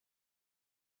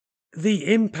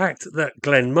The impact that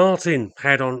Glenn Martin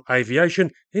had on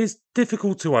aviation is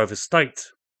difficult to overstate.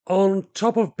 On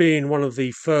top of being one of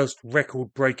the first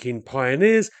record-breaking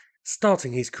pioneers,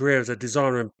 starting his career as a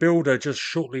designer and builder just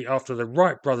shortly after the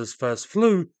Wright brothers first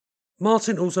flew,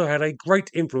 Martin also had a great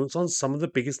influence on some of the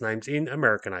biggest names in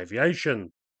American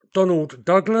aviation. Donald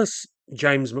Douglas,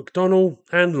 James McDonnell,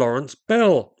 and Lawrence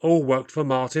Bell all worked for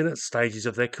Martin at stages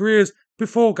of their careers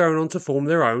before going on to form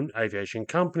their own aviation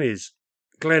companies.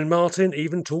 Glenn Martin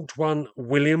even taught one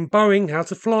William Boeing how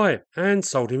to fly and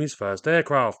sold him his first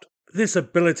aircraft. This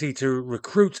ability to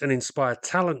recruit and inspire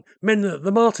talent meant that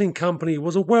the Martin Company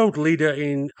was a world leader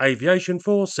in aviation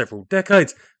for several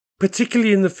decades,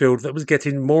 particularly in the field that was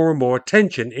getting more and more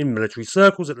attention in military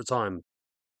circles at the time: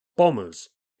 bombers.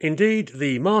 Indeed,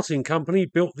 the Martin Company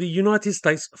built the United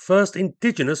States' first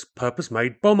indigenous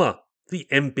purpose-made bomber, the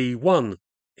MB-1,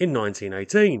 in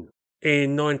 1918.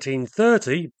 In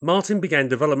 1930, Martin began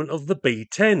development of the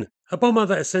B-10, a bomber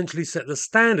that essentially set the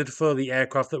standard for the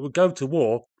aircraft that would go to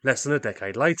war less than a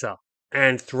decade later.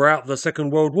 And throughout the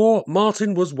Second World War,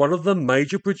 Martin was one of the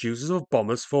major producers of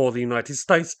bombers for the United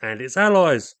States and its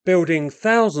allies, building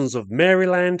thousands of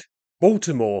Maryland,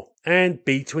 Baltimore, and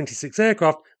B-26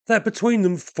 aircraft that between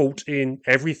them fought in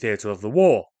every theatre of the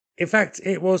war. In fact,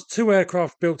 it was two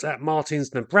aircraft built at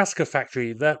Martin's Nebraska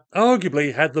factory that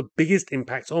arguably had the biggest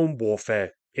impact on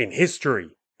warfare in history: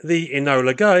 the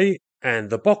Enola Gay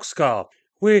and the Bockscar,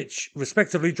 which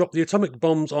respectively dropped the atomic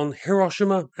bombs on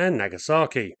Hiroshima and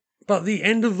Nagasaki. But the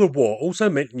end of the war also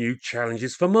meant new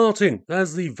challenges for Martin,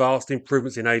 as the vast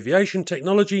improvements in aviation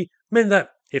technology meant that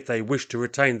if they wished to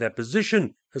retain their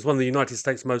position as one of the United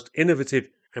States' most innovative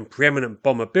and preeminent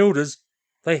bomber builders,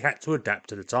 they had to adapt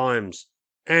to the times.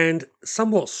 And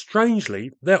somewhat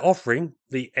strangely, their offering,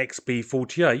 the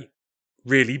XB-48,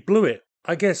 really blew it.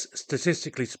 I guess,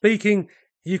 statistically speaking,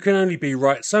 you can only be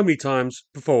right so many times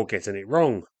before getting it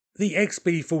wrong. The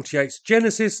XB-48's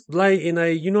genesis lay in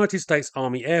a United States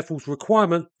Army Air Force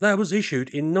requirement that was issued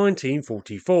in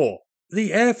 1944.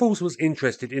 The Air Force was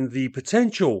interested in the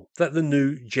potential that the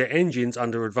new jet engines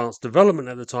under advanced development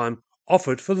at the time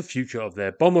offered for the future of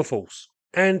their bomber force.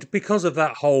 And because of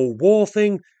that whole war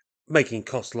thing, making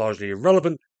costs largely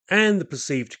irrelevant, and the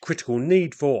perceived critical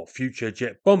need for future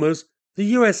jet bombers,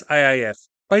 the USAAF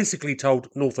basically told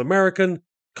North American,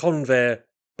 Convair,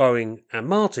 Boeing, and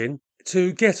Martin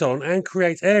to get on and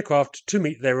create aircraft to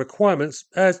meet their requirements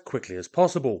as quickly as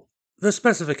possible. The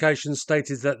specifications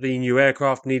stated that the new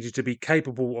aircraft needed to be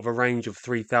capable of a range of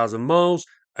 3,000 miles,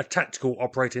 a tactical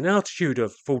operating altitude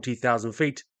of 40,000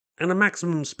 feet, and a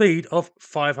maximum speed of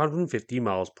 550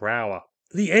 miles per hour.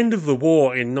 The end of the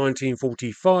war in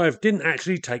 1945 didn't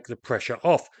actually take the pressure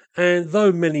off, and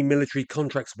though many military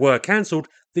contracts were cancelled,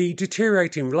 the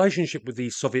deteriorating relationship with the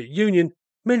Soviet Union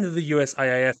meant that the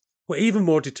USAAF were even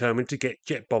more determined to get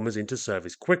jet bombers into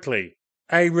service quickly.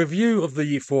 A review of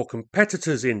the four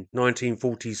competitors in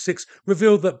 1946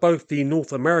 revealed that both the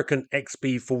North American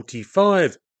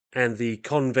XB-45 and the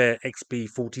Convair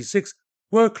XB-46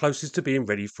 were closest to being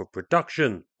ready for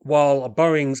production, while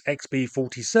Boeing's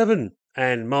XB-47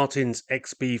 and Martin's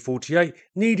XB-48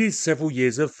 needed several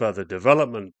years of further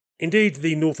development. Indeed,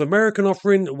 the North American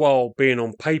offering, while being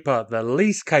on paper the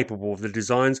least capable of the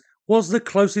designs, was the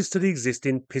closest to the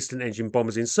existing piston-engine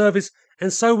bombers in service,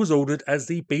 and so was ordered as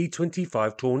the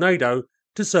B-25 Tornado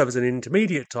to serve as an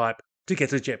intermediate type to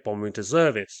get a jet bomber into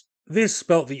service. This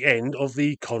spelt the end of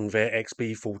the Convair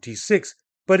XB-46,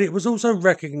 but it was also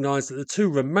recognised that the two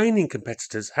remaining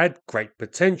competitors had great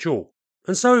potential,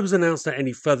 and so it was announced that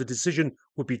any further decision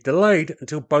would be delayed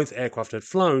until both aircraft had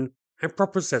flown and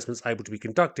proper assessments able to be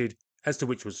conducted as to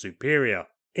which was superior.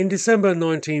 In December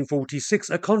 1946,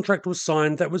 a contract was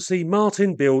signed that would see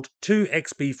Martin build two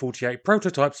XB-48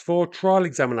 prototypes for trial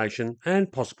examination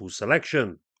and possible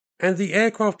selection. And the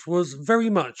aircraft was very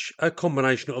much a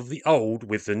combination of the old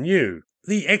with the new.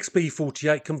 The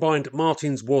XB-48 combined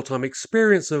Martin's wartime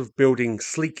experience of building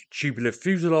sleek tubular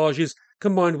fuselages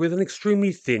combined with an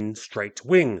extremely thin straight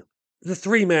wing. The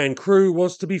three-man crew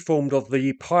was to be formed of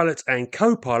the pilot and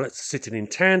co-pilot sitting in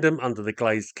tandem under the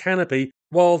glazed canopy,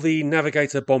 while the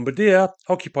navigator bombardier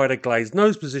occupied a glazed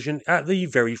nose position at the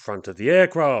very front of the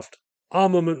aircraft.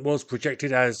 Armament was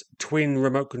projected as twin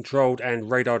remote-controlled and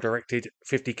radar-directed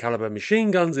 50 caliber machine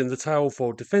guns in the tail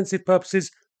for defensive purposes,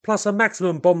 plus a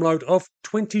maximum bomb load of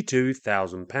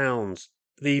 22,000 pounds.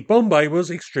 The bomb bay was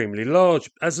extremely large,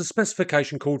 as the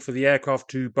specification called for the aircraft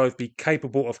to both be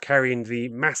capable of carrying the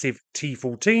massive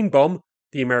T-14 bomb,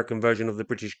 the American version of the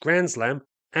British Grand Slam,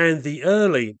 and the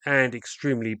early and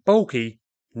extremely bulky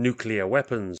nuclear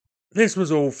weapons. This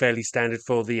was all fairly standard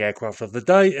for the aircraft of the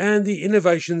day, and the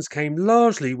innovations came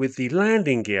largely with the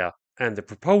landing gear and the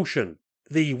propulsion.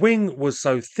 The wing was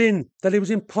so thin that it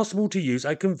was impossible to use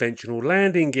a conventional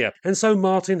landing gear, and so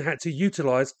Martin had to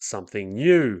utilise something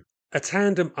new. A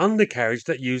tandem undercarriage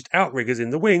that used outriggers in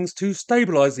the wings to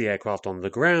stabilise the aircraft on the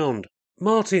ground.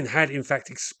 Martin had in fact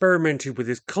experimented with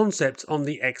this concept on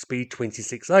the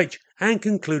XB-26H and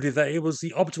concluded that it was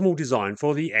the optimal design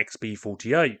for the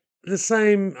XB-48. The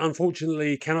same,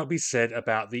 unfortunately, cannot be said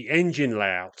about the engine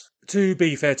layout. To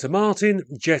be fair to Martin,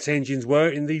 jet engines were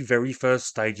in the very first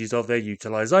stages of their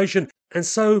utilisation, and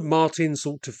so Martin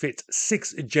sought to fit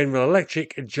 6 General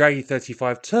Electric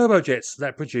J35 turbojets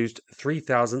that produced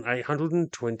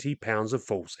 3,820 pounds of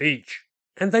force each.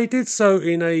 And they did so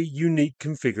in a unique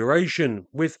configuration,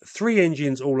 with 3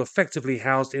 engines all effectively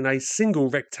housed in a single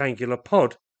rectangular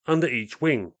pod under each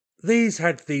wing. These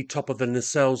had the top of the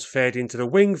nacelles fed into the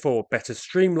wing for better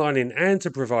streamlining and to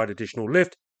provide additional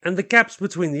lift, and the gaps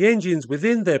between the engines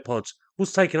within their pods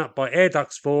was taken up by air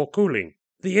ducts for cooling.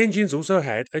 The engines also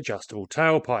had adjustable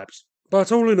tailpipes.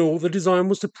 But all in all, the design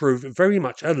was to prove very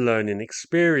much a learning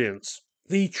experience.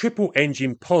 The triple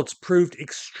engine pods proved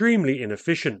extremely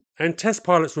inefficient, and test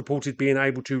pilots reported being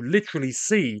able to literally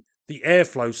see the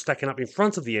airflow stacking up in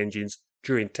front of the engines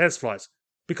during test flights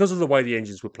because of the way the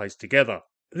engines were placed together.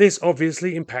 This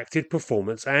obviously impacted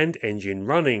performance and engine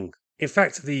running. In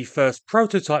fact, the first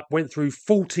prototype went through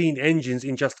 14 engines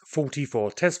in just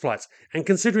 44 test flights, and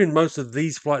considering most of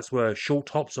these flights were short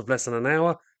hops of less than an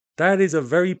hour, that is a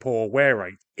very poor wear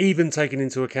rate, even taking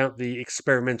into account the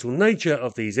experimental nature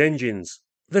of these engines.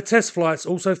 The test flights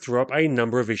also threw up a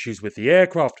number of issues with the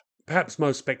aircraft, perhaps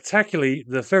most spectacularly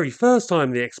the very first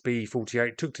time the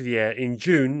XB-48 took to the air in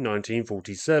June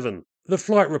 1947. The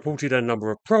flight reported a number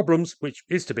of problems, which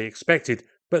is to be expected,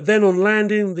 but then on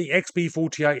landing, the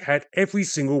XB-48 had every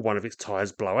single one of its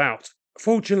tyres blow out.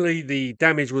 Fortunately, the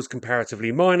damage was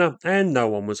comparatively minor and no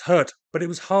one was hurt, but it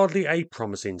was hardly a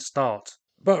promising start.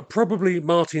 But probably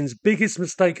Martin's biggest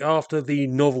mistake after the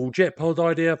novel jet pod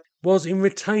idea was in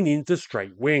retaining the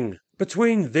straight wing.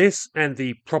 Between this and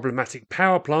the problematic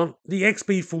power plant, the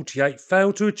XB-48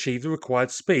 failed to achieve the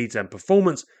required speeds and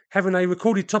performance, having a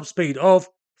recorded top speed of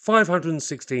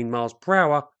 516 miles per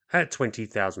hour at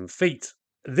 20,000 feet.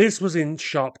 This was in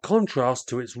sharp contrast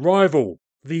to its rival,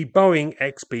 the Boeing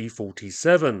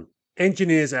XB-47.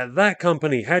 Engineers at that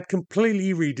company had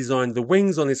completely redesigned the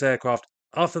wings on this aircraft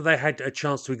after they had a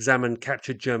chance to examine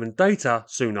captured German data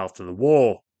soon after the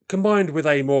war. Combined with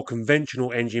a more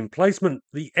conventional engine placement,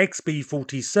 the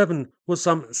XB-47 was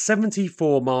some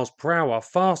 74 miles per hour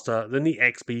faster than the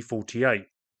XB-48.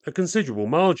 A considerable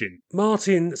margin.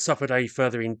 Martin suffered a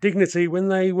further indignity when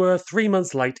they were 3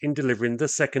 months late in delivering the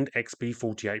second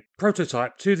XB-48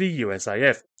 prototype to the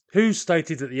USAF, who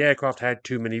stated that the aircraft had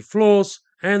too many flaws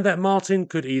and that Martin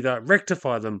could either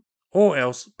rectify them or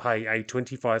else pay a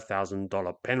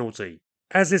 $25,000 penalty.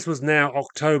 As this was now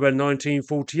October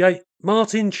 1948,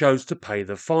 Martin chose to pay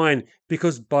the fine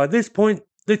because by this point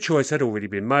the choice had already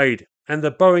been made and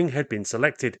the Boeing had been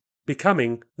selected,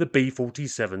 becoming the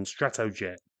B-47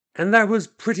 Stratojet. And that was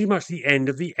pretty much the end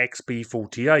of the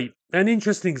XB-48, an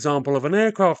interesting example of an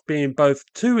aircraft being both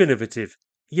too innovative,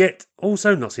 yet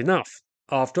also not enough.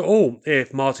 After all,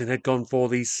 if Martin had gone for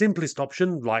the simplest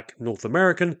option, like North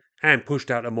American, and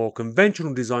pushed out a more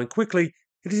conventional design quickly,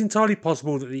 it is entirely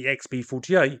possible that the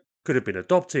XB-48 could have been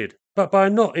adopted. But by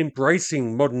not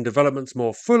embracing modern developments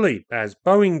more fully, as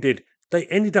Boeing did, they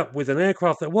ended up with an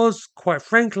aircraft that was, quite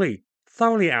frankly,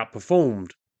 thoroughly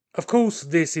outperformed. Of course,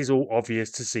 this is all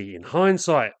obvious to see in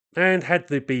hindsight, and had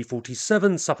the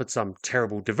B-47 suffered some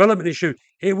terrible development issue,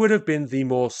 it would have been the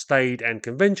more staid and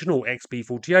conventional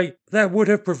XB-48 that would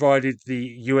have provided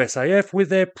the USAF with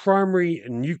their primary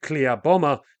nuclear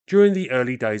bomber during the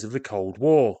early days of the Cold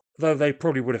War, though they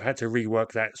probably would have had to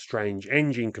rework that strange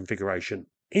engine configuration.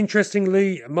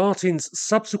 Interestingly, Martin's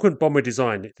subsequent bomber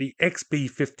design, the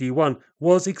XB-51,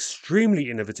 was extremely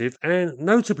innovative and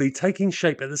notably taking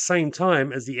shape at the same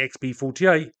time as the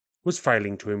XB-48 was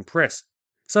failing to impress.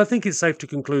 So I think it's safe to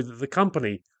conclude that the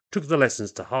company took the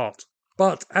lessons to heart.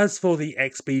 But as for the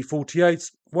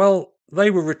XB-48s, well,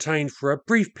 they were retained for a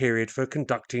brief period for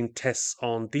conducting tests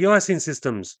on de-icing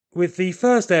systems, with the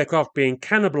first aircraft being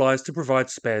cannibalised to provide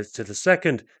spares to the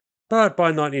second. But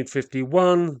by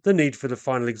 1951, the need for the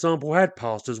final example had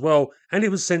passed as well, and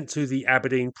it was sent to the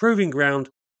Aberdeen Proving Ground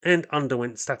and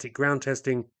underwent static ground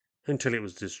testing until it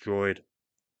was destroyed.